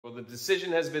Well, the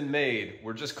decision has been made.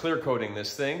 We're just clear coating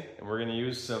this thing, and we're gonna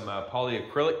use some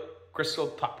polyacrylic crystal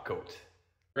top coat.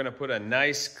 We're gonna put a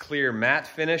nice clear matte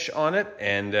finish on it,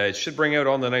 and it should bring out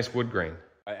all the nice wood grain.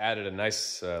 I added a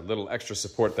nice little extra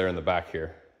support there in the back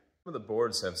here. Some of the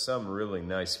boards have some really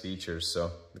nice features,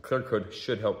 so the clear coat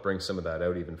should help bring some of that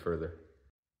out even further.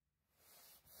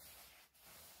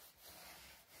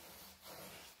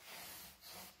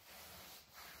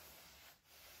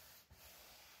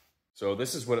 So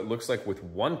this is what it looks like with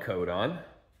one coat on.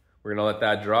 We're gonna let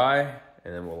that dry,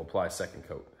 and then we'll apply a second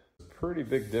coat. Pretty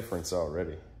big difference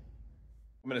already.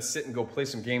 I'm gonna sit and go play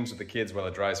some games with the kids while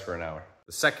it dries for an hour.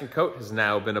 The second coat has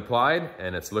now been applied,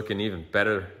 and it's looking even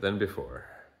better than before.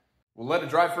 We'll let it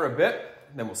dry for a bit,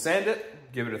 then we'll sand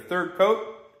it, give it a third coat,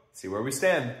 see where we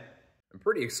stand. I'm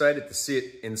pretty excited to see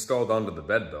it installed onto the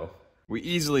bed though. We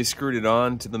easily screwed it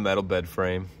on to the metal bed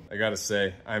frame. I gotta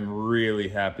say, I'm really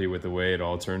happy with the way it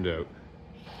all turned out.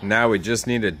 Now we just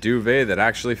need a duvet that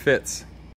actually fits.